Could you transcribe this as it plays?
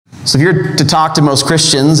So if you're to talk to most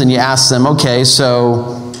Christians and you ask them, okay,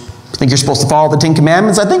 so you think you're supposed to follow the Ten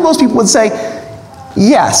Commandments? I think most people would say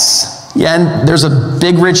yes. Yeah, and there's a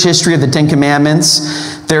big, rich history of the Ten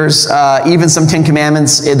Commandments. There's even some Ten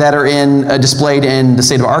Commandments that are displayed in the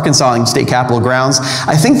state of Arkansas in state capitol grounds.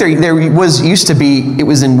 I think there used to be, it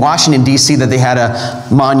was in Washington, D.C. that they had a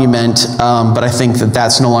monument, but I think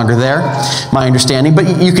that's no longer there, my understanding.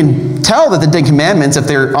 But you can tell that the Ten Commandments, if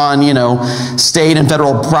they're on, state and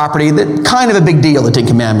federal property, that kind of a big deal, the Ten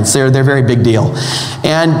Commandments. They're a very big deal.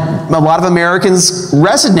 And a lot of Americans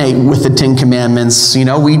resonate with the Ten Commandments.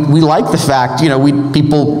 We like the fact,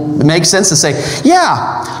 it makes sense to say,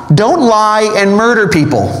 yeah, don't lie and murder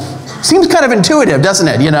people. Seems kind of intuitive, doesn't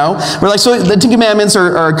it? We're like, so the Ten Commandments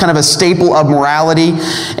are kind of a staple of morality,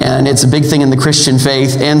 and it's a big thing in the Christian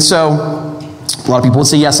faith. And so a lot of people would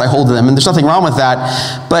say, yes, I hold to them, and there's nothing wrong with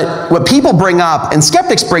that. But what people bring up, and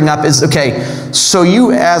skeptics bring up, is, okay, so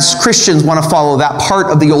you as Christians want to follow that part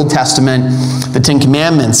of the Old Testament, the Ten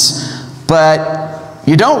Commandments, but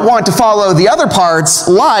you don't want to follow the other parts,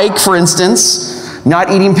 like, for instance,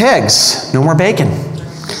 not eating pigs, no more bacon.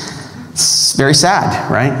 It's very sad,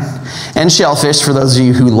 right? And shellfish, for those of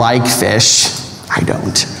you who like fish. I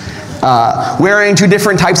don't. Wearing 2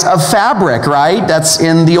 different types of fabric, right? That's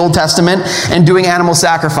in the Old Testament. And doing animal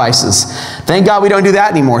sacrifices. Thank God we don't do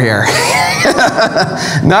that anymore here.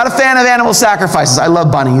 Not a fan of animal sacrifices. I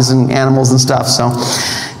love bunnies and animals and stuff, so...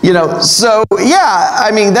 so yeah, I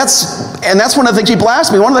mean, that's one of the things people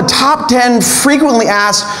ask me. One of the top 10 frequently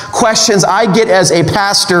asked questions I get as a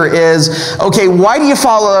pastor is, okay, why do you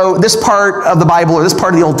follow this part of the Bible or this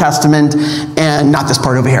part of the Old Testament and not this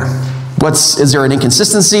part over here? Is there an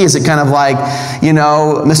inconsistency? Is it kind of like,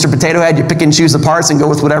 Mr. Potato Head, you pick and choose the parts and go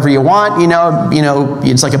with whatever you want?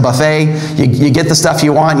 It's like a buffet. You get the stuff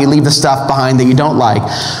you want, and you leave the stuff behind that you don't like.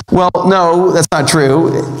 Well, no, that's not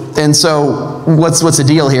true. And so what's the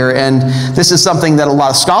deal here? And this is something that a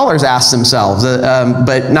lot of scholars ask themselves,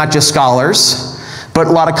 but not just scholars, but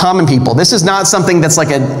a lot of common people. This is not something that's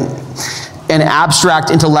like an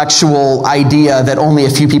abstract intellectual idea that only a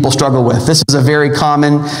few people struggle with. This is a very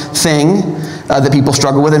common thing that people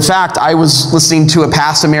struggle with. In fact, I was listening to a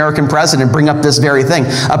past American president bring up this very thing.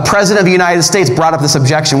 A president of the United States brought up this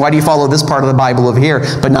objection. Why do you follow this part of the Bible over here,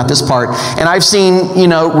 but not this part? And I've seen,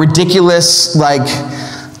 ridiculous,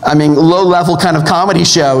 low-level kind of comedy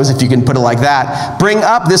shows, if you can put it like that, bring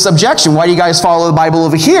up this objection. Why do you guys follow the Bible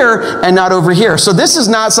over here and not over here? So this is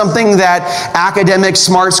not something that academic,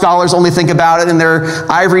 smart scholars only think about it in their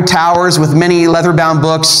ivory towers with many leather-bound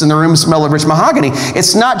books and the rooms smell of rich mahogany.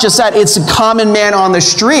 It's not just that. It's a common man on the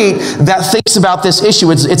street that thinks about this issue.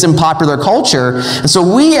 It's in popular culture. And so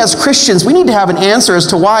we as Christians, we need to have an answer as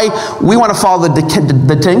to why we want to follow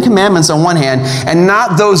the Ten Commandments on one hand and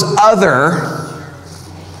not those other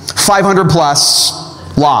 500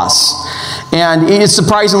 plus laws. And it's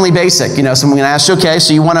surprisingly basic. Someone can ask you, okay,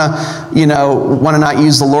 so you want to not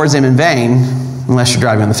use the Lord's name in vain, unless you're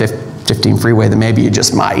driving on the 15 freeway, then maybe you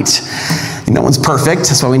just might. No one's perfect.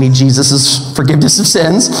 That's why we need Jesus' forgiveness of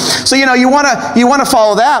sins. So, you want to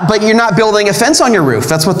follow that, but you're not building a fence on your roof.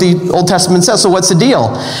 That's what the Old Testament says. So what's the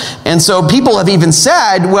deal? And so people have even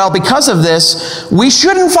said, well, because of this, we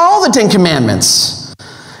shouldn't follow the Ten Commandments.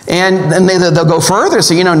 And they'll go further.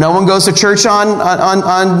 So, no one goes to church on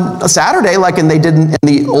a Saturday like they did in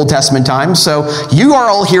the Old Testament times. So you are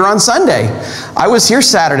all here on Sunday. I was here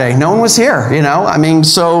Saturday. No one was here,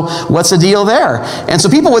 so what's the deal there? And so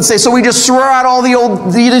people would say, so we just throw out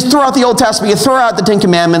you just throw out the Old Testament, you throw out the Ten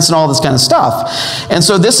Commandments and all this kind of stuff. And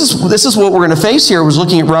so this is what we're going to face here. We're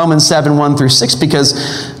looking at Romans 7, 1 through 6,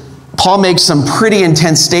 because Paul makes some pretty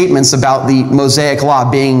intense statements about the Mosaic law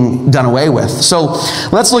being done away with. So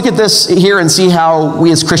let's look at this here and see how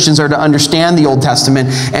we as Christians are to understand the Old Testament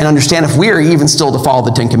and understand if we are even still to follow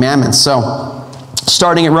the Ten Commandments. So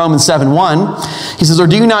starting at Romans 7:1, he says, "Or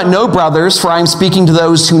do you not know, brothers, for I am speaking to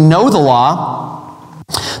those who know the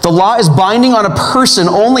law is binding on a person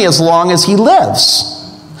only as long as he lives.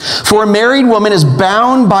 For a married woman is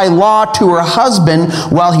bound by law to her husband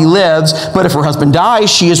while he lives, but if her husband dies,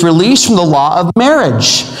 she is released from the law of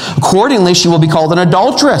marriage. Accordingly, she will be called an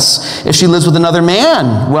adulteress if she lives with another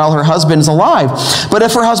man while her husband is alive. But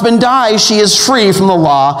if her husband dies, she is free from the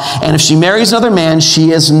law, and if she marries another man, she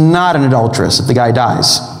is not an adulteress if the guy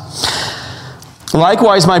dies.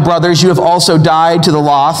 Likewise, my brothers, you have also died to the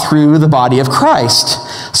law through the body of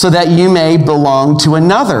Christ, so that you may belong to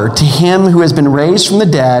another, to him who has been raised from the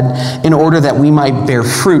dead, in order that we might bear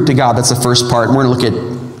fruit to God." That's the first part. And we're going to look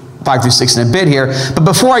at 5 through 6 in a bit here. But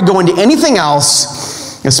before I go into anything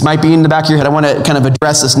else, this might be in the back of your head. I want to kind of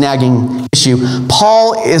address this nagging issue.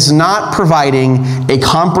 Paul is not providing a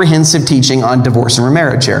comprehensive teaching on divorce and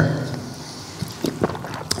remarriage here.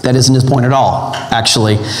 That isn't his point at all,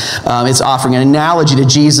 actually. It's offering an analogy to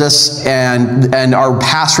Jesus and our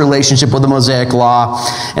past relationship with the Mosaic Law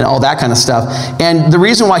and all that kind of stuff. And the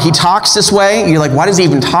reason why he talks this way, you're like, why does he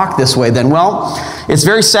even talk this way then? Well, it's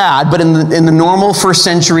very sad, but in the normal first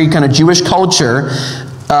century kind of Jewish culture,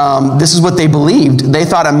 this is what they believed. They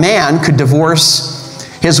thought a man could divorce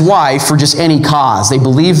his wife for just any cause. They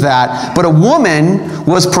believed that. But a woman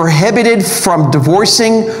was prohibited from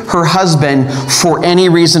divorcing her husband for any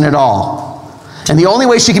reason at all. And the only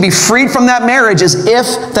way she could be freed from that marriage is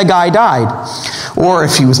if the guy died. Or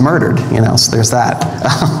if he was murdered, so there's that.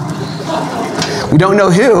 We don't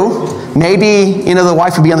know who. Maybe, the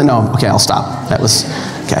wife would be on the... No, okay, I'll stop. That was...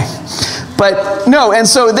 Okay. But no, and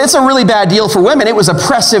so it's a really bad deal for women. It was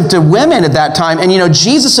oppressive to women at that time. And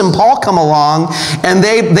Jesus and Paul come along and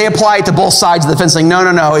they apply it to both sides of the fence, saying,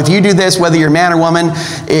 no, if you do this, whether you're man or woman,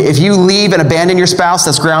 if you leave and abandon your spouse,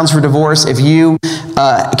 that's grounds for divorce. If you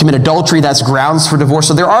commit adultery, that's grounds for divorce.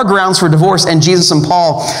 So there are grounds for divorce, and Jesus and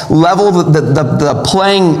Paul leveled the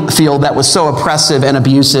playing field that was so oppressive and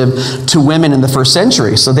abusive to women in the first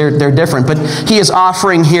century. So they're different. But he is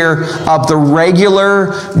offering here the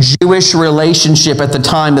regular Jewish relationship at the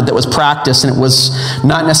time that was practiced, and it was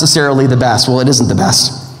not necessarily the best. Well, it isn't the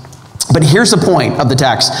best. But here's the point of the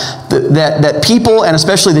text, that people, and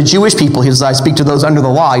especially the Jewish people, as I speak to those under the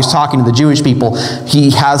law, he's talking to the Jewish people,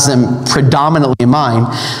 he has them predominantly in mind,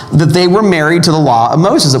 that they were married to the law of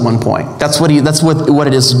Moses at one point. That's what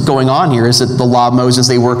it is going on here, is that the law of Moses,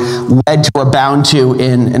 they were wed to or bound to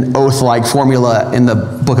in an oath-like formula in the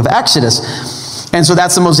book of Exodus. And so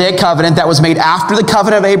that's the Mosaic covenant that was made after the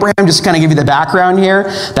covenant of Abraham. Just to kind of give you the background here.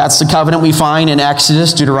 That's the covenant we find in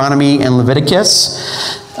Exodus, Deuteronomy, and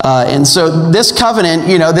Leviticus. And so this covenant,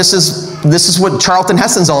 this is what Charlton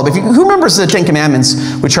Heston's all about. Who remembers the Ten Commandments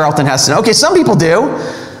with Charlton Heston? Okay, some people do.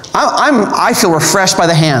 I feel refreshed by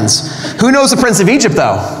the hands. Who knows the Prince of Egypt,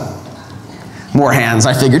 though? More hands,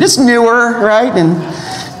 I figured. It's newer, right? And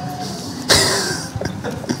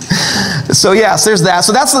so yes, there's that.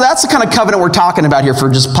 So that's the kind of covenant we're talking about here for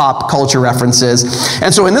just pop culture references.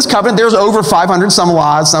 And so in this covenant, there's over 500 some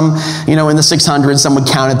laws, some in the 600s, some would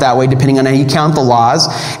count it that way depending on how you count the laws.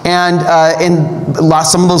 And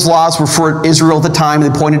some of those laws were for Israel at the time. They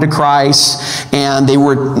pointed to Christ, and they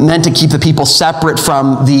were meant to keep the people separate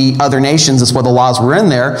from the other nations. That's why the laws were in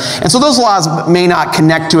there. And so those laws may not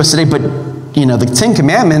connect to us today, but the Ten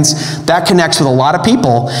Commandments, that connects with a lot of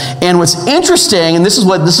people. And what's interesting, and this is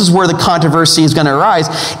where the controversy is going to arise,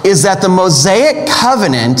 is that the Mosaic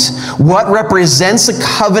covenant, what represents a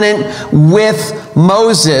covenant with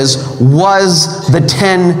Moses, was the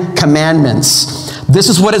Ten Commandments. This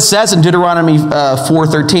is what it says in Deuteronomy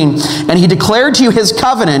 4:13. And he declared to you his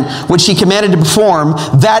covenant, which he commanded to perform.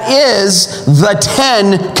 That is the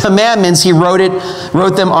 10 Commandments. He wrote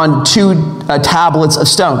them on 2 tablets of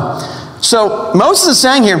stone. So Moses is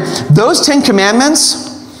saying here, those 10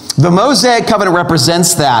 Commandments, the Mosaic covenant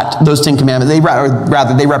represents those 10 Commandments.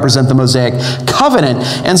 They represent the Mosaic covenant.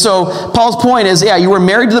 And so Paul's point is, you were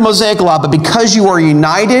married to the Mosaic law, but because you are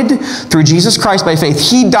united through Jesus Christ by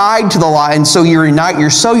faith, he died to the law, and so you're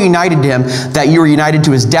so united to him that you are united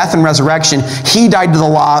to his death and resurrection. He died to the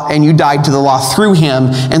law, and you died to the law through him,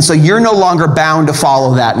 and so you're no longer bound to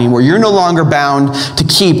follow that anymore. You're no longer bound to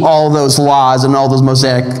keep all those laws and all those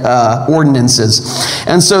Mosaic ordinances.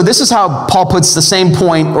 And so this is how Paul puts the same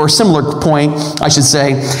point, or similar point, I should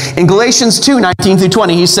say. In Galatians 2:19 through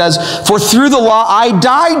 20, he says, "For through the law I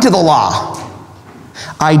died to the law.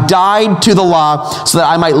 I died to the law so that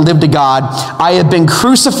I might live to God. I have been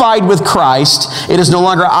crucified with Christ. It is no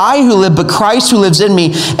longer I who live, but Christ who lives in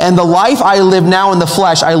me. And the life I live now in the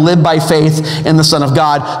flesh, I live by faith in the Son of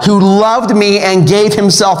God, who loved me and gave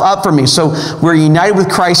himself up for me." So we're united with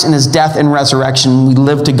Christ in his death and resurrection. We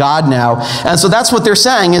live to God now. And so that's what they're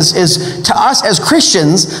saying is to us as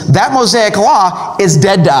Christians, that Mosaic law is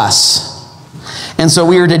dead to us. And so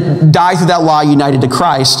we are to die through that law united to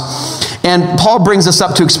Christ. And Paul brings us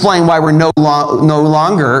up to explain why we're no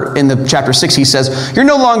longer, in the chapter 6, he says, you're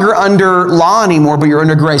no longer under law anymore, but you're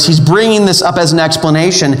under grace. He's bringing this up as an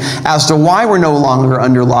explanation as to why we're no longer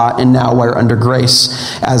under law and now we're under grace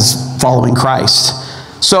as following Christ.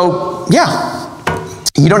 So,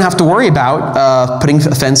 you don't have to worry about putting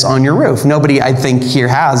a fence on your roof. Nobody, I think, here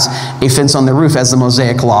has a fence on their roof as the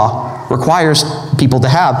Mosaic law requires. people to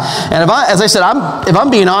have. And as I said, if I'm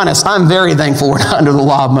being honest, I'm very thankful we're not under the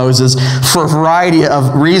law of Moses for a variety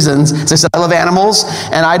of reasons. As I said, I love animals,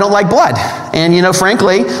 and I don't like blood. And,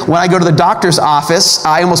 frankly, when I go to the doctor's office,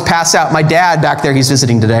 I almost pass out. My dad back there, he's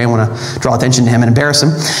visiting today. I want to draw attention to him and embarrass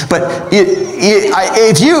him. But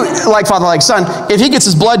if you, like father, like son, if he gets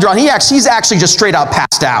his blood drawn, he's actually just straight out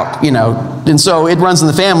passed out, And so it runs in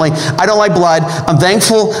the family. I don't like blood. I'm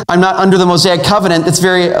thankful I'm not under the Mosaic covenant. It's a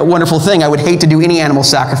very wonderful thing. I would hate to do any animal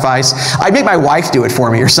sacrifice. I'd make my wife do it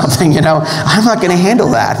for me or something, I'm not going to handle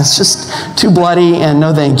that. It's just too bloody and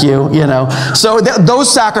no thank you, So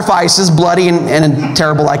those sacrifices, bloody and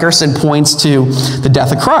terrible like our sin, points to the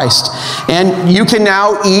death of Christ. And you can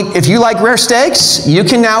now eat, if you like rare steaks, you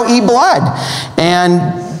can now eat blood. And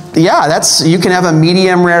you can have a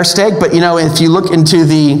medium rare steak, but if you look into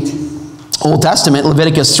the Old Testament,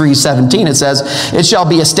 Leviticus 3:17, it says, "It shall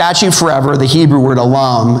be a statute forever." The Hebrew word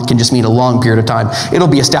olam can just mean a long period of time. It'll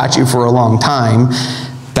be a statute for a long time,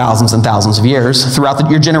 thousands and thousands of years, throughout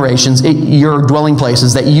your generations, your dwelling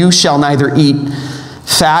places, that you shall neither eat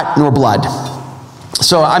fat nor blood.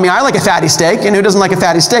 So, I like a fatty steak, and who doesn't like a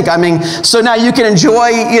fatty steak? So now you can enjoy,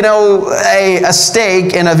 a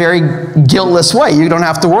steak in a very guiltless way. You don't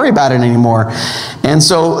have to worry about it anymore. And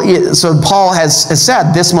so Paul has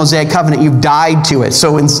said, this Mosaic covenant, you've died to it.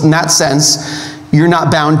 So in that sense, you're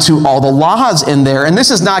not bound to all the laws in there. And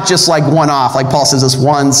this is not just like one-off, like Paul says this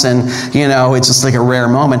once, and, it's just like a rare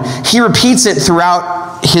moment. He repeats it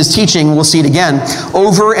throughout his teaching. We'll see it again,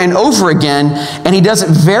 over and over again, and he does it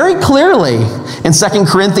very clearly in 2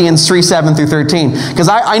 Corinthians 3:7 through 13. Because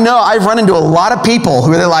I know I've run into a lot of people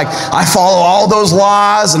who are like, I follow all those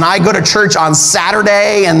laws, and I go to church on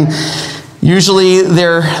Saturday, and usually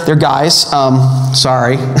they're guys.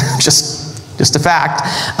 Sorry, just a fact.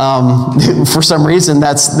 For some reason,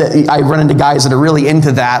 I run into guys that are really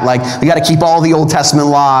into that. Like, we got to keep all the Old Testament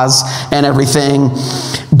laws and everything.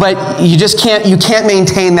 But you can't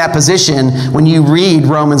maintain that position when you read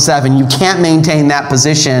Romans 7. You can't maintain that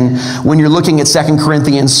position when you're looking at 2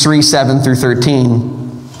 Corinthians 3:7 through 13.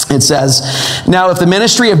 It says, "Now if the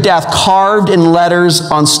ministry of death carved in letters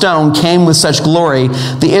on stone came with such glory,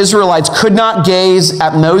 the Israelites could not gaze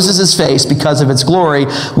at Moses' face because of its glory,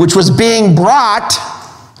 which was being brought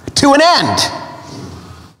to an end."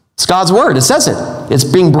 It's God's word. It says it. It's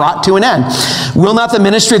being brought to an end. "Will not the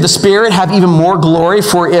ministry of the Spirit have even more glory?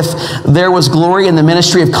 For if there was glory in the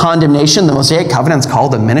ministry of condemnation," the Mosaic covenant is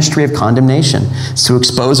called the ministry of condemnation. It's to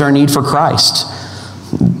expose our need for Christ.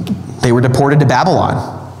 They were deported to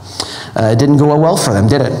Babylon. It didn't go well for them,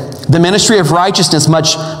 did it? "The ministry of righteousness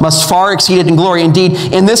must far exceed it in glory. Indeed,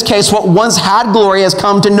 in this case, what once had glory has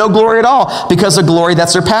come to no glory at all, because the glory that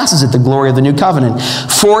surpasses it, the glory of the new covenant.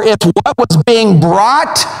 For if what was being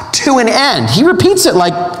brought to an end," he repeats it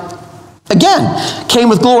like, again, "came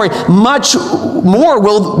with glory, much more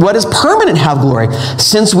will what is permanent have glory.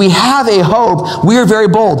 Since we have a hope, we are very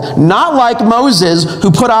bold. Not like Moses, who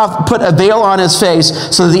put a veil on his face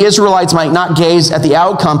so that the Israelites might not gaze at the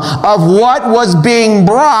outcome of what was being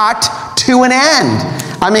brought to an end."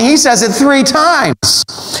 He says it 3 times.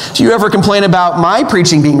 If you ever complain about my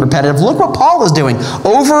preaching being repetitive, look what Paul is doing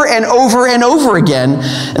over and over and over again.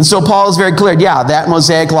 And so Paul is very clear. Yeah, that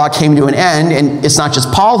Mosaic law came to an end, and it's not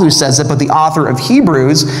just Paul who says it, but the author of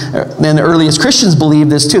Hebrews, and the earliest Christians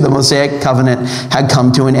believed this too. The Mosaic covenant had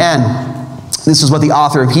come to an end. This is what the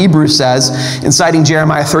author of Hebrews says. In citing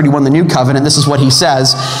Jeremiah 31, the new covenant, this is what he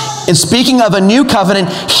says. In speaking of a new covenant,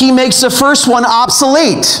 he makes the first one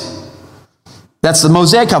obsolete. That's the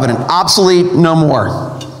Mosaic covenant. Obsolete, no more.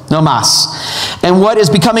 No mas. "And what is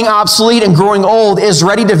becoming obsolete and growing old is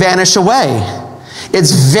ready to vanish away."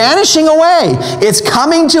 It's vanishing away. It's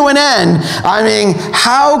coming to an end.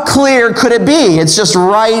 How clear could it be? It's just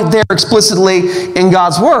right there explicitly in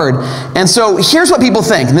God's word. And so here's what people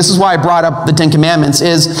think, and this is why I brought up the 10 Commandments,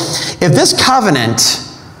 is if this covenant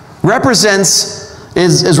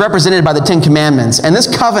is represented by the 10 Commandments, and this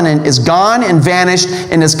covenant is gone and vanished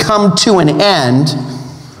and has come to an end,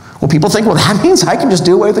 well, people think, well, that means I can just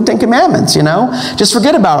do away with the 10 Commandments, Just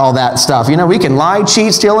forget about all that stuff. We can lie,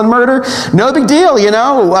 cheat, steal, and murder. No big deal,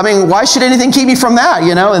 why should anything keep me from that,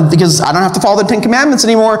 Because I don't have to follow the 10 Commandments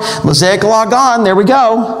anymore. Mosaic law gone, there we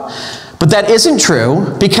go. But that isn't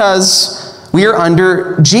true, because we are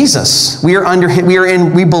under Jesus. We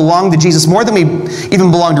belong to Jesus more than we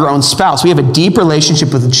even belong to our own spouse. We have a deep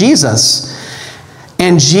relationship with Jesus.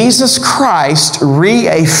 And Jesus Christ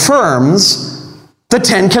reaffirms the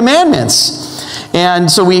 10 Commandments. And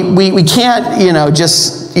so we can't,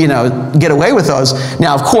 just get away with those.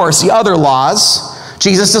 Now, of course, the other laws,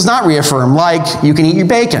 Jesus does not reaffirm, like you can eat your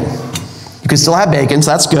bacon. You can still have bacon,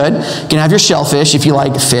 so that's good. You can have your shellfish if you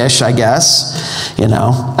like fish, I guess.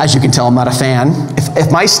 As you can tell, I'm not a fan.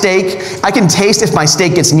 If my steak, I can taste if my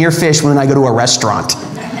steak gets near fish when I go to a restaurant.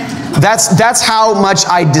 That's how much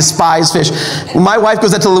I despise fish. When my wife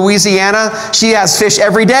goes out to Louisiana, she has fish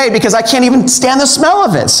every day because I can't even stand the smell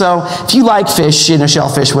of it. So if you like fish,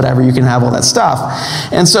 shellfish, whatever, you can have all that stuff.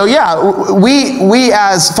 And so, we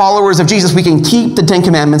as followers of Jesus, we can keep the 10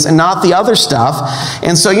 Commandments and not the other stuff.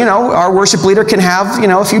 And so, our worship leader can have,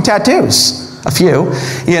 a few tattoos. A few,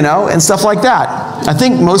 and stuff like that. I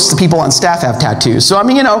think most of the people on staff have tattoos. So,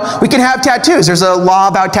 we can have tattoos. There's a law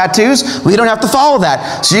about tattoos. We don't have to follow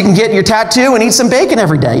that. So you can get your tattoo and eat some bacon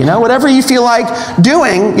every day, whatever you feel like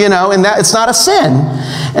doing, and that it's not a sin.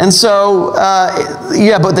 And so,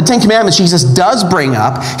 but the 10 Commandments Jesus does bring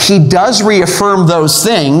up. He does reaffirm those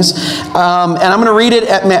things. And I'm going to read it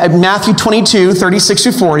at Matthew 22, 36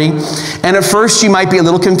 through 40. And at first you might be a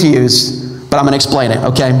little confused, but I'm going to explain it,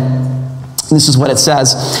 okay? This is what it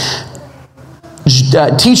says.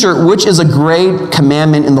 Teacher, which is a great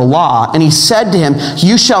commandment in the law? And he said to him,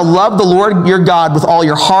 you shall love the Lord your God with all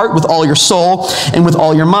your heart, with all your soul, and with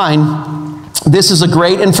all your mind. This is a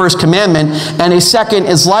great and first commandment, and a second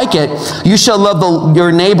is like it. You shall love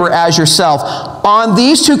your neighbor as yourself. On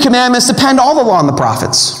these 2 commandments depend all the law and the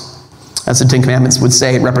prophets. As the 10 Commandments would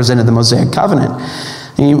say, it represented the Mosaic covenant.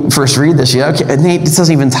 And you first read this, okay, it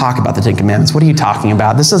doesn't even talk about the 10 Commandments. What are you talking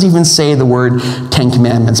about? This doesn't even say the word 10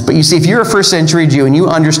 Commandments. But you see, if you're a first century Jew and you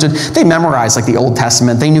understood, they memorized like the Old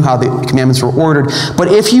Testament. They knew how the commandments were ordered. But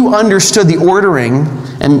if you understood the ordering,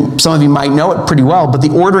 and some of you might know it pretty well, but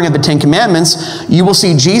the ordering of the 10 Commandments, you will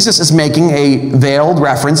see Jesus is making a veiled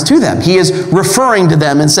reference to them. He is referring to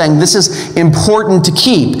them and saying, this is important to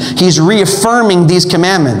keep. He's reaffirming these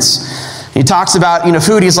commandments. He talks about,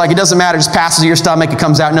 food, he's like, it doesn't matter, just passes your stomach, it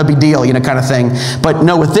comes out, no big deal, kind of thing. But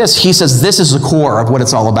no, with this, he says this is the core of what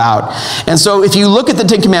it's all about. And so if you look at the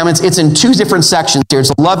 10 Commandments, it's in 2 different sections here.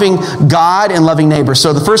 It's loving God and loving neighbor.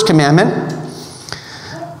 So the first commandment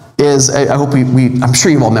is, I hope I'm sure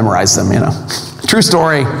you've all memorized them, True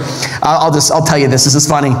story. I'll tell you this is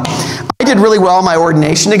funny. I did really well in my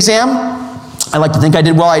ordination exam. I like to think I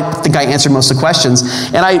did well. I think I answered most of the questions.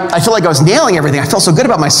 And I feel like I was nailing everything. I felt so good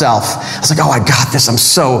about myself. I was like, oh, I got this.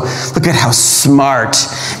 Look at how smart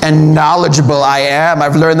and knowledgeable I am.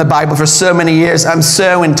 I've learned the Bible for so many years. I'm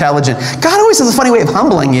so intelligent. God always has a funny way of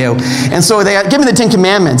humbling you. And so they give me the 10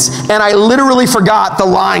 Commandments, and I literally forgot the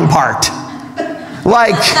lying part.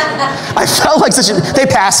 I felt like they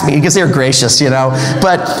passed me because they're gracious,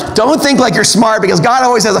 But don't think like you're smart because God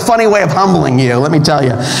always has a funny way of humbling you, let me tell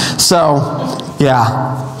you. So,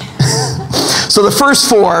 yeah. So the first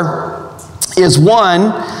 4 is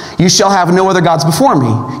 1, you shall have no other gods before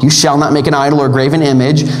me. You shall not make an idol or graven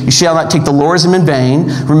image. You shall not take the Lord's name in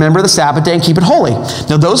vain. Remember the Sabbath day and keep it holy.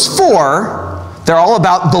 Now those 4, they're all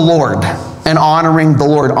about the Lord. And honoring the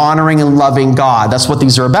Lord, honoring and loving God. That's what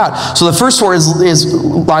these are about. So the first 4 is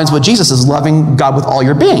lines with Jesus, is loving God with all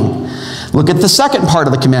your being. Look at the second part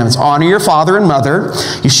of the commandments. Honor your father and mother.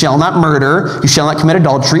 You shall not murder. You shall not commit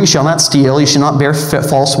adultery. You shall not steal. You shall not bear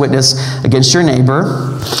false witness against your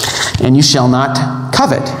neighbor. And you shall not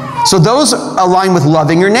covet. So those align with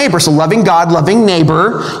loving your neighbor. So loving God, loving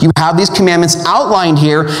neighbor. You have these commandments outlined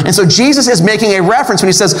here. And so Jesus is making a reference when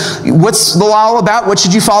he says, what's the law all about? What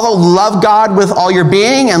should you follow? Love God with all your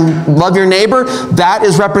being and love your neighbor. That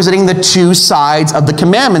is representing the 2 sides of the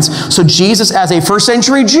commandments. So Jesus, as a first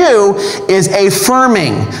century Jew, is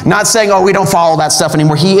affirming, not saying, oh, we don't follow that stuff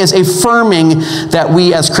anymore. He is affirming that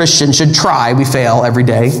we as Christians should try. We fail every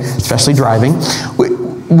day, especially driving.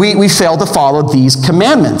 We fail to follow these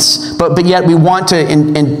commandments, but yet we want to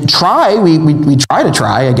and try. We try to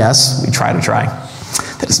try, I guess. We try to try.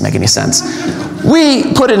 That doesn't make any sense.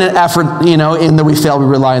 We put in an effort, in that we fail. We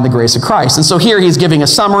rely on the grace of Christ. And so here he's giving a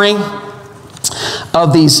summary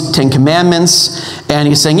of these 10 commandments, and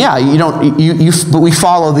he's saying, yeah, but we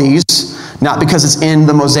follow these not because it's in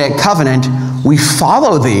the Mosaic covenant. We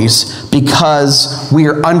follow these because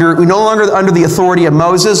we're no longer under the authority of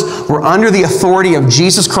Moses. We're under the authority of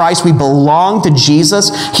Jesus Christ. We belong to Jesus.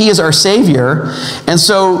 He is our Savior. And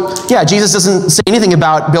so, yeah, Jesus doesn't say anything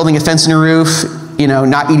about building a fence in a roof,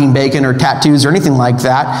 not eating bacon or tattoos or anything like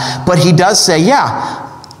that. But he does say, yeah,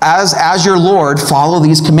 as your Lord, follow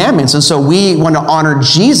these commandments. And so we want to honor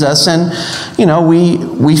Jesus, and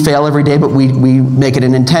we fail every day, but we make it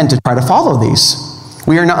an intent to try to follow these.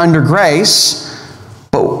 We are not under grace,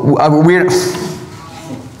 but we're.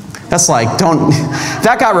 That's like, if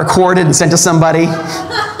that got recorded and sent to somebody,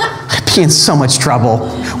 I'd be in so much trouble.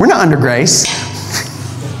 We're not under grace.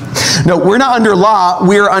 No, we're not under law.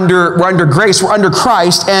 We're under grace. We're under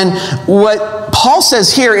Christ. And what Paul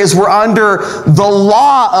says here is we're under the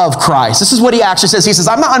law of Christ. This is what he actually says. He says,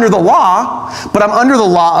 I'm not under the law, but I'm under the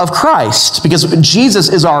law of Christ, because Jesus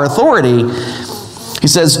is our authority. He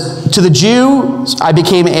says, to the Jew, I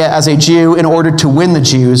became as a Jew in order to win the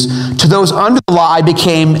Jews. To those under the law, I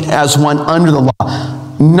became as one under the law.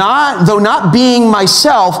 Though not being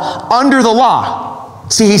myself under the law.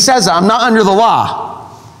 See, he says, I'm not under the law.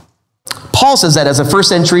 Paul says that as a first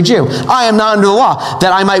century Jew. I am not under the law,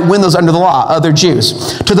 that I might win those under the law, other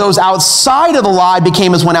Jews. To those outside of the law, I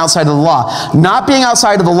became as one outside of the law. Not being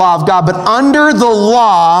outside of the law of God, but under the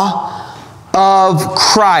law of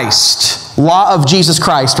Christ. Law of Jesus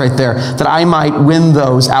Christ right there, that I might win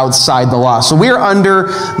those outside the law. So we are under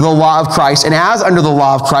the law of Christ, and as under the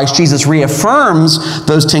law of Christ, Jesus reaffirms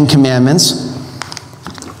those 10 commandments.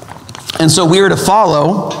 And so we are to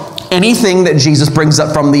follow anything that Jesus brings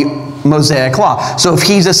up from the Mosaic law. So if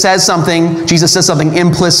Jesus says something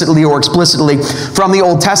implicitly or explicitly from the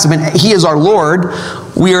Old Testament, he is our Lord,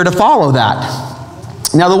 we are to follow that.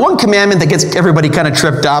 Now, the one commandment that gets everybody kind of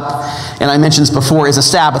tripped up, and I mentioned this before, is a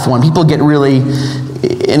Sabbath one. People get really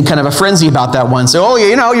in kind of a frenzy about that one. So,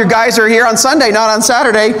 your guys are here on Sunday, not on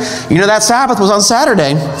Saturday. That Sabbath was on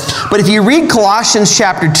Saturday. But if you read Colossians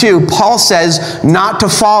chapter 2, Paul says not to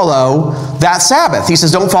follow that Sabbath. He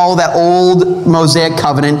says, don't follow that old Mosaic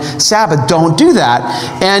covenant Sabbath. Don't do that.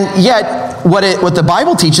 And yet, what the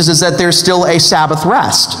Bible teaches is that there's still a Sabbath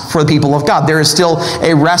rest for the people of God. There is still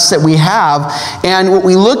a rest that we have. And when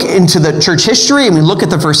we look into the church history and we look at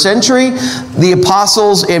the first century, the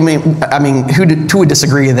apostles, who would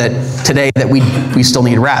disagree that today that we still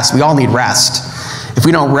need rest? We all need rest. If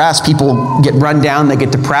we don't rest, people get run down, they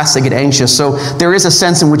get depressed, they get anxious. So there is a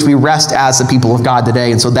sense in which we rest as the people of God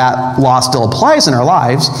today, and so that law still applies in our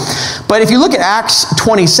lives. But if you look at Acts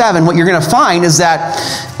 27, what you're going to find is that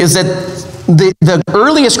the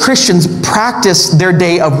earliest Christians practiced their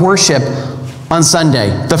day of worship on Sunday,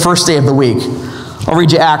 the first day of the week. I'll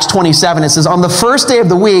read you Acts 27. It says, on the first day of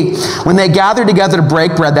the week, when they gathered together to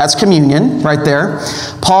break bread, that's communion right there,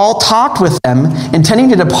 Paul talked with them, intending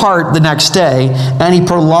to depart the next day, and he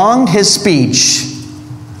prolonged his speech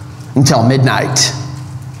until midnight.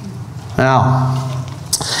 Now,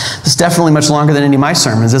 it's definitely much longer than any of my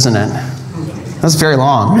sermons, isn't it? That's very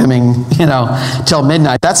long. Till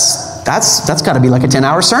midnight. That's got to be like a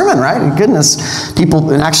 10-hour sermon, right? Goodness.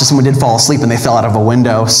 People, and actually someone did fall asleep and they fell out of a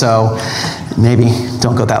window, so maybe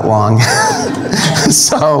don't go that long.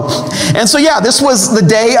 This was the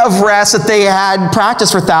day of rest that they had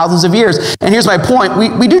practiced for thousands of years. And here's my point.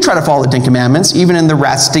 We do try to follow the 10 commandments, even in the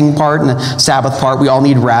resting part and the Sabbath part. We all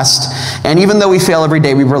need rest. And even though we fail every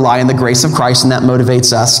day, we rely on the grace of Christ, and that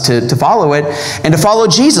motivates us to follow it and to follow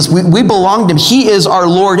Jesus. We belong to him. He is our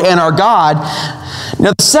Lord and our God.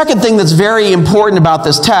 Now, the second thing that's very important about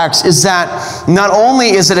this text is that not only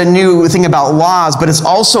is it a new thing about laws, but it's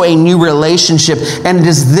also a new relationship. And it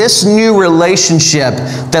is this new relationship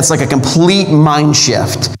that's like a complete mind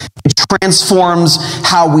shift. It transforms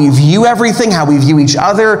how we view everything, how we view each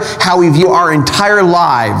other, how we view our entire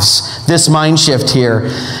lives. This mind shift here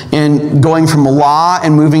in going from law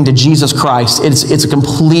and moving to Jesus Christ. It's a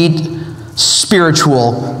complete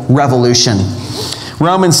spiritual revolution.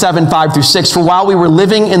 Romans 7, 5-6, for while we were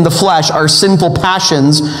living in the flesh, our sinful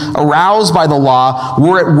passions, aroused by the law,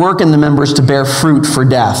 were at work in the members to bear fruit for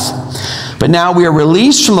death. But now we are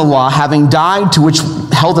released from the law, having died to which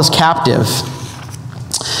held us captive,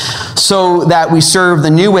 so that we serve the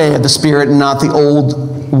new way of the Spirit and not the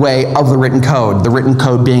old way of the written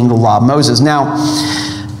code being the law of Moses. Now,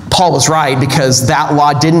 Paul was right, because that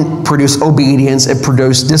law didn't produce obedience, it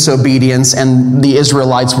produced disobedience, and the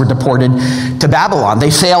Israelites were deported to Babylon.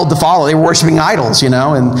 They failed to follow. They were worshiping idols, and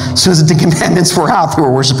as soon as the 10 commandments were out, they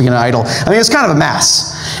were worshiping an idol. It's kind of a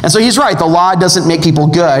mess. And so he's right, the law doesn't make people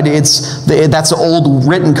good. That's the old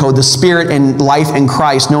written code. The Spirit and life in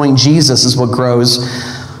Christ, knowing Jesus, is what grows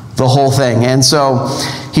the whole thing. And so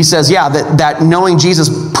he says, that knowing Jesus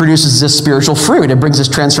produces this spiritual fruit. It brings this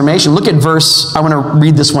transformation. Look at verse, I want to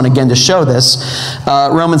read this one again to show this.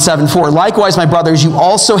 Romans 7:4. Likewise, my brothers, you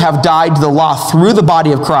also have died to the law through the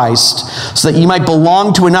body of Christ, so that you might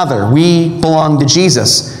belong to another. We belong to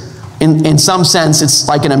Jesus. In some sense, it's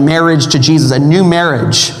like in a marriage to Jesus, a new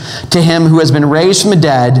marriage to him who has been raised from the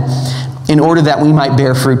dead, in order that we might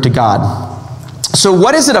bear fruit to God. So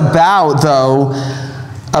what is it about, though,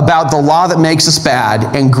 about the law that makes us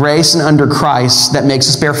bad and grace and under Christ that makes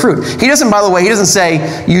us bear fruit. He doesn't, by the way, he doesn't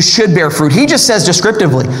say you should bear fruit. He just says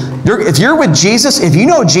descriptively, if you're with Jesus, if you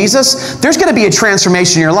know Jesus, there's going to be a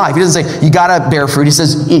transformation in your life. He doesn't say you got to bear fruit. He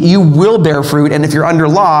says you will bear fruit, and if you're under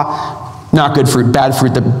law, not good fruit, bad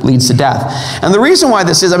fruit that leads to death. And the reason why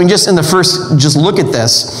this is, just in the first, just look at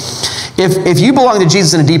this. If you belong to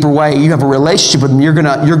Jesus in a deeper way, you have a relationship with him, you're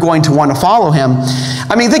going to want to follow him.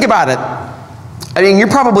 Think about it. You're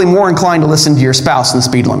probably more inclined to listen to your spouse than the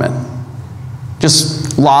speed limit.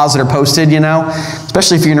 Just laws that are posted,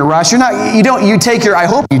 especially if you're in a rush. I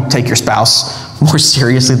hope you take your spouse more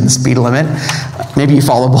seriously than the speed limit. Maybe you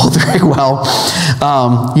follow both very well.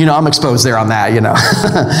 I'm exposed there on that,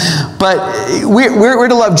 But we're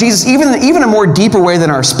to love Jesus even a more deeper way than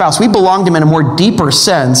our spouse. We belong to him in a more deeper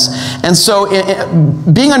sense. And so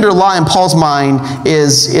being under law in Paul's mind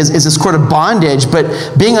is this sort of bondage,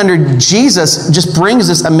 but being under Jesus just brings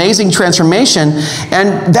this amazing transformation.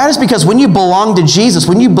 And that is because when you belong to Jesus,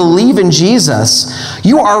 when you believe in Jesus,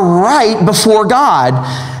 you are right before God.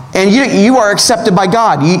 And you are accepted by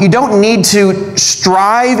God. You don't need to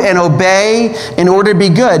strive and obey in order to be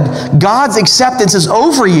good. God's acceptance is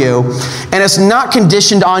over you, and it's not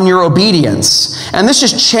conditioned on your obedience. And this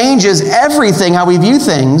just changes everything, how we view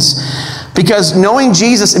things, because knowing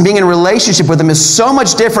Jesus and being in a relationship with him is so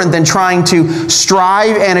much different than trying to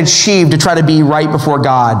strive and achieve to try to be right before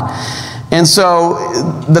God. And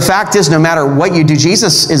so the fact is, no matter what you do,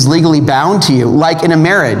 Jesus is legally bound to you, like in a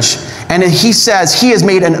marriage. And he says he has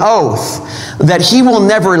made an oath that he will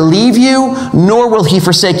never leave you, nor will he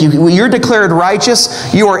forsake you. When you're declared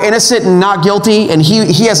righteous, you are innocent and not guilty, and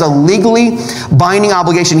he has a legally binding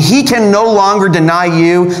obligation. He can no longer deny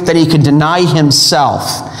you that he can deny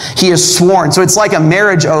himself. He has sworn. So it's like a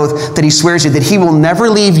marriage oath that he swears you, that he will never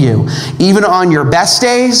leave you, even on your best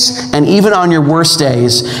days and even on your worst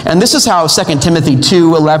days. And this is how 2 Timothy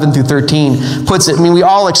 2:11 through 13 puts it. We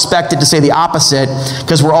all expect it to say the opposite,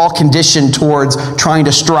 because we're all conditioned towards trying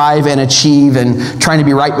to strive and achieve and trying to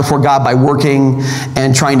be right before God by working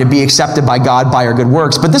and trying to be accepted by God by our good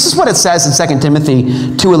works. But this is what it says in 2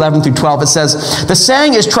 Timothy 2:11 through 12. It says, "The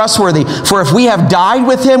saying is trustworthy, for if we have died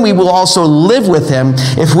with him, we will also live with him.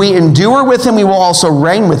 If we endure with him, we will also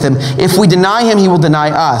reign with him. If we deny him, he will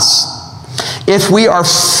deny us. If we are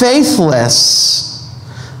faithless,"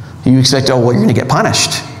 you expect, you're going to get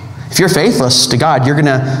punished. If you're faithless to God, you're going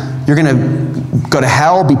to go to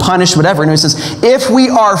hell, be punished, whatever. And it says, if we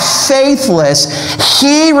are faithless,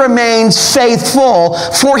 he remains faithful,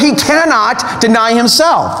 for he cannot deny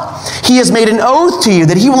himself. He has made an oath to you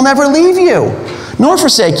that he will never leave you, nor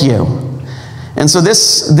forsake you. And so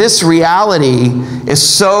this reality is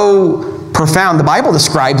so profound. The Bible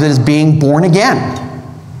describes it as being born again.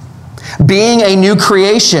 Being a new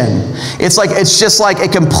creation. It's just like a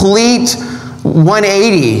complete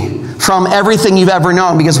 180 from everything you've ever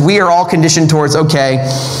known, because we are all conditioned towards,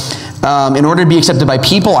 in order to be accepted by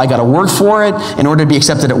people, I got to work for it. In order to be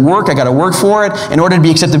accepted at work, I got to work for it. In order to be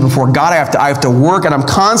accepted before God, I have to work, and I'm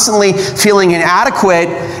constantly feeling inadequate,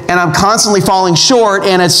 and I'm constantly falling short,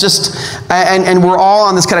 and it's just, and we're all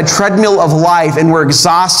on this kind of treadmill of life, and we're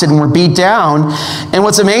exhausted, and we're beat down. And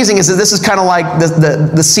what's amazing is that this is kind of like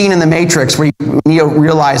the scene in The Matrix where Neo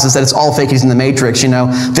realizes that it's all fake. He's in the Matrix,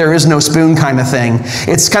 there is no spoon kind of thing.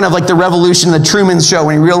 It's kind of like the revolution of the Truman Show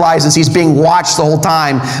when he realizes he's being watched the whole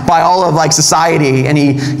time by all of society, and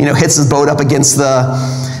he hits his boat up against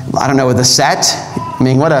the set.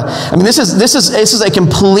 This is a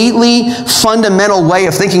completely fundamental way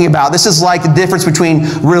of thinking about. This is like the difference between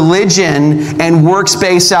religion and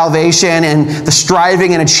works-based salvation and the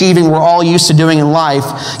striving and achieving we're all used to doing in life.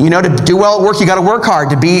 To do well at work, you got to work hard.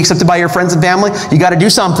 To be accepted by your friends and family, you got to do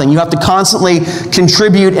something. You have to constantly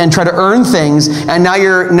contribute and try to earn things. And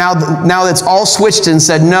now it's all switched and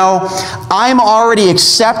said, no, I'm already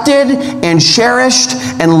accepted and cherished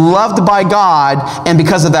and loved by God, and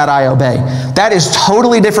because of that, I obey. That is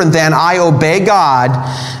totally different than I obey God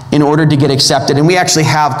in order to get accepted. And we actually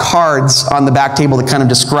have cards on the back table that kind of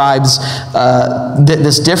describes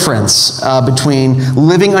this difference between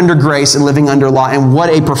living under grace and living under law, and what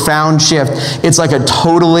a profound shift. It's like a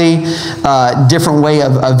totally different way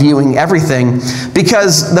of viewing everything,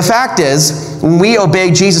 because the fact is, when we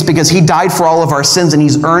obey Jesus because he died for all of our sins and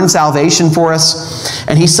he's earned salvation for us,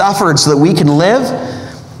 and he suffered so that we can live,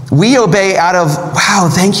 we obey out of, wow,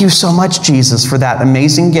 thank you so much, Jesus, for that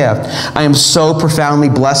amazing gift. I am so profoundly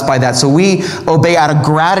blessed by that. So we obey out of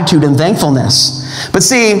gratitude and thankfulness. But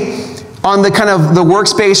see, on the kind of the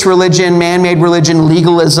works-based religion, man-made religion,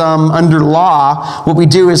 legalism, under law, what we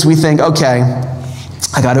do is we think, okay,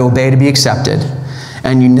 I got to obey to be accepted.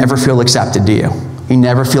 And you never feel accepted, do you? You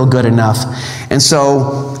never feel good enough. And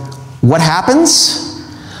so what happens?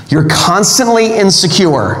 You're constantly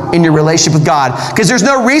insecure in your relationship with God because there's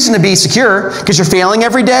no reason to be secure because you're failing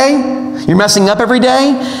every day, you're messing up every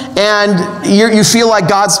day, and you feel like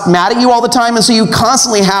God's mad at you all the time, and so you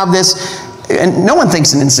constantly have this, and no one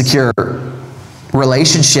thinks an insecure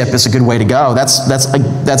relationship is a good way to go.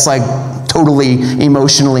 That's like totally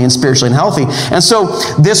emotionally and spiritually unhealthy. And so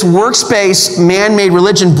this workspace, man-made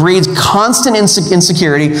religion breeds constant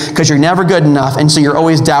insecurity because you're never good enough, and so you're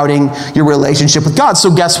always doubting your relationship with God.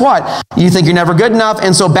 So guess what? You think you're never good enough,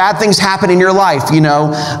 and so bad things happen in your life.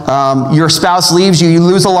 Your spouse leaves you, you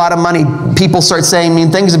lose a lot of money, people start saying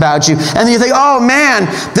mean things about you, and then you think, oh man,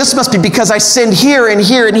 this must be because I sinned here and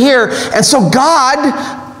here and here, and so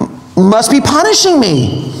God must be punishing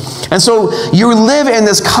me. And so you live in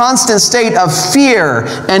this constant state of fear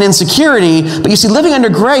and insecurity, but you see, living under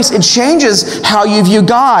grace, it changes how you view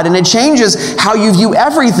God, and it changes how you view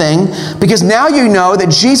everything, because now you know that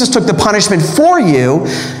Jesus took the punishment for you.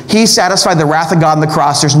 He satisfied the wrath of God on the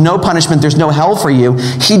cross. There's no punishment, there's no hell for you.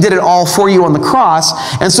 He did it all for you on the cross.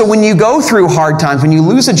 And so when you go through hard times, when you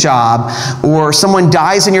lose a job, or someone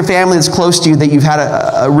dies in your family that's close to you that you've had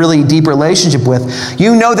a really deep relationship with,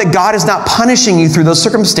 you know that God is not punishing you through those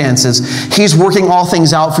circumstances. He's working all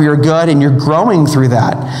things out for your good, and you're growing through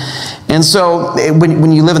that. And so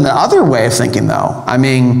when you live in the other way of thinking, though, I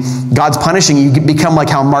mean, God's punishing you, you become like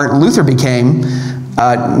how Martin Luther became,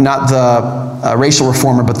 not the racial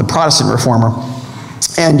reformer, but the Protestant reformer.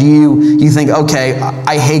 And you think, okay,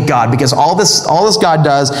 I hate God because all this God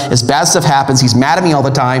does is bad stuff happens. He's mad at me all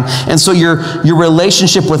the time. And so your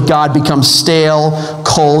relationship with God becomes stale,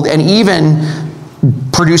 cold, and even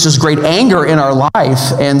produces great anger in our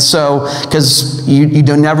life. And so, because you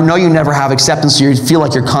never have acceptance, so you feel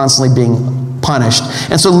like you're constantly being punished.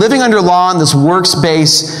 And so living under law in this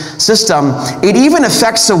works-based system, it even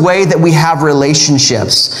affects the way that we have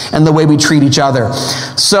relationships and the way we treat each other.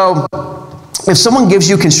 So if someone gives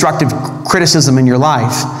you constructive criticism in your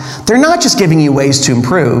life, they're not just giving you ways to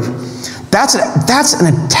improve. That's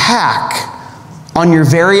an attack on your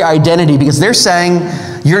very identity, because they're saying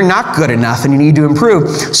you're not good enough and you need to improve.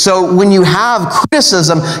 So when you have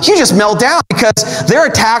criticism, you just melt down because they're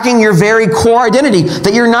attacking your very core identity,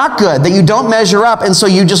 that you're not good, that you don't measure up, and so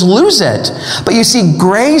you just lose it. But you see,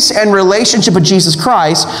 grace and relationship with Jesus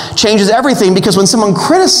Christ changes everything, because when someone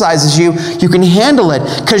criticizes you, you can handle it,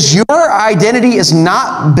 because your identity is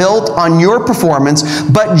not built on your performance,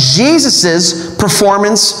 but Jesus's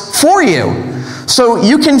performance for you. So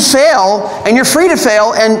you can fail, and you're free to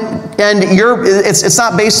fail, and it's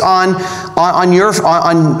not based on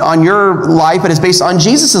your life, but it's based on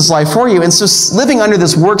Jesus' life for you. And so living under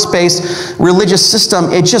this works-based religious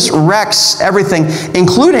system, it just wrecks everything,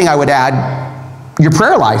 including, I would add, your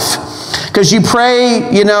prayer life. Because you pray,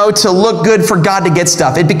 to look good for God to get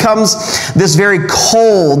stuff. It becomes this very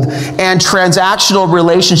cold and transactional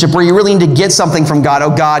relationship where you really need to get something from God.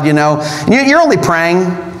 Oh God, and you're only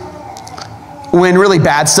praying when really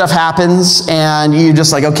bad stuff happens, and you're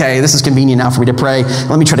just like, okay, this is convenient now for me to pray.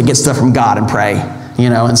 Let me try to get stuff from God and pray,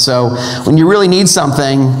 And so when you really need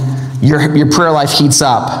something, your prayer life heats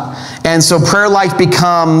up. And so prayer life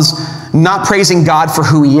becomes not praising God for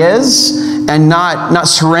who He is and not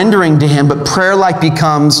surrendering to Him, but prayer life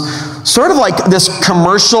becomes sort of like this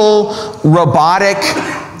commercial, robotic,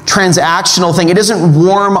 transactional thing. It isn't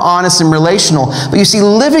warm, honest, and relational. But you see,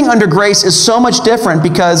 living under grace is so much different,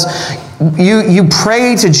 because you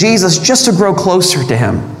pray to Jesus just to grow closer to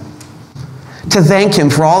Him, to thank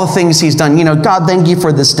Him for all the things He's done. God, thank you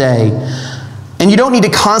for this day. And you don't need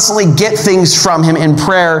to constantly get things from Him in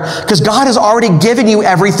prayer, because God has already given you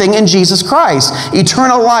everything in Jesus Christ.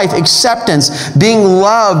 Eternal life, acceptance, being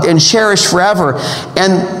loved and cherished forever.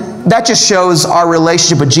 And that just shows our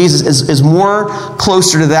relationship with Jesus is more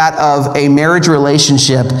closer to that of a marriage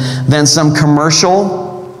relationship than some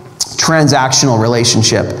commercial, transactional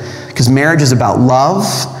relationship. Because marriage is about love,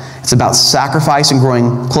 it's about sacrifice and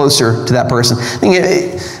growing closer to that person.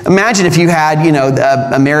 Imagine if you had,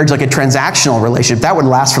 a marriage like a transactional relationship. That would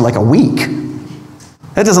last for like a week.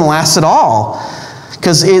 That doesn't last at all.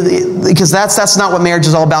 Because that's not what marriage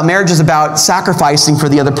is all about. Marriage is about sacrificing for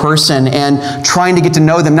the other person and trying to get to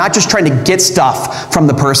know them, not just trying to get stuff from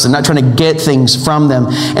the person, not trying to get things from them.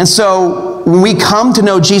 And so when we come to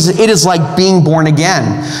know Jesus, it is like being born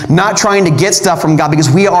again, not trying to get stuff from God, because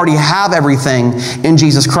we already have everything in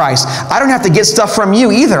Jesus Christ. I don't have to get stuff from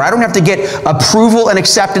you either. I don't have to get approval and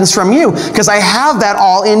acceptance from you, because I have that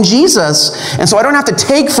all in Jesus. And so I don't have to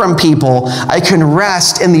take from people. I can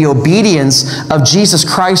rest in the obedience of Jesus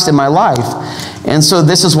Christ in my life. And so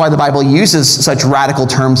this is why the Bible uses such radical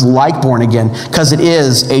terms like born again, because it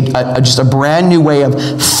is just a brand new way of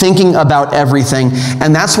thinking about everything.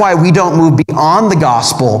 And that's why we don't move beyond the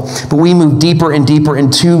gospel, but we move deeper and deeper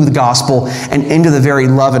into the gospel and into the very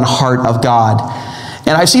love and heart of God.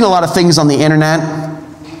 And I've seen a lot of things on the internet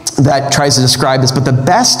that tries to describe this, but the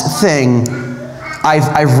best thing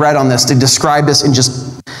I've read on this to describe this, and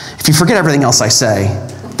just, if you forget everything else I say,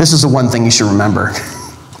 this is the one thing you should remember.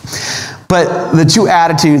 But the two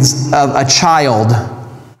attitudes of a child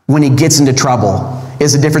when he gets into trouble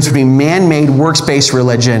is the difference between man-made, works-based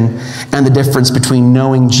religion and the difference between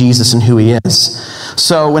knowing Jesus and who he is.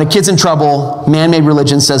 So when a kid's in trouble, man-made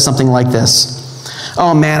religion says something like this: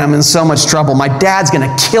 "Oh man, I'm in so much trouble. My dad's going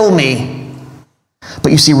to kill me."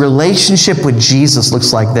 But you see, relationship with Jesus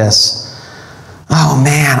looks like this: "Oh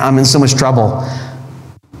man, I'm in so much trouble.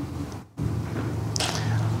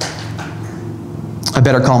 I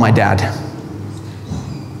better call my dad.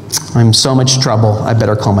 I'm in so much trouble. I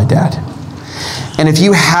better call my dad." And if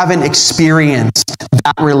you haven't experienced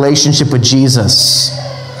that relationship with Jesus,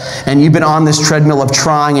 and you've been on this treadmill of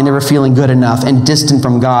trying and never feeling good enough and distant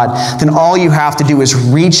from God, then all you have to do is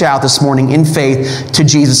reach out this morning in faith to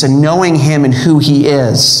Jesus and knowing him and who he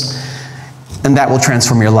is. And that will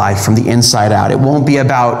transform your life from the inside out. It won't be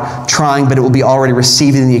about trying, but it will be already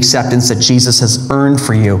receiving the acceptance that Jesus has earned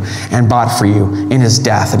for you and bought for you in his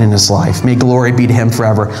death and in his life. May glory be to him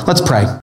forever. Let's pray.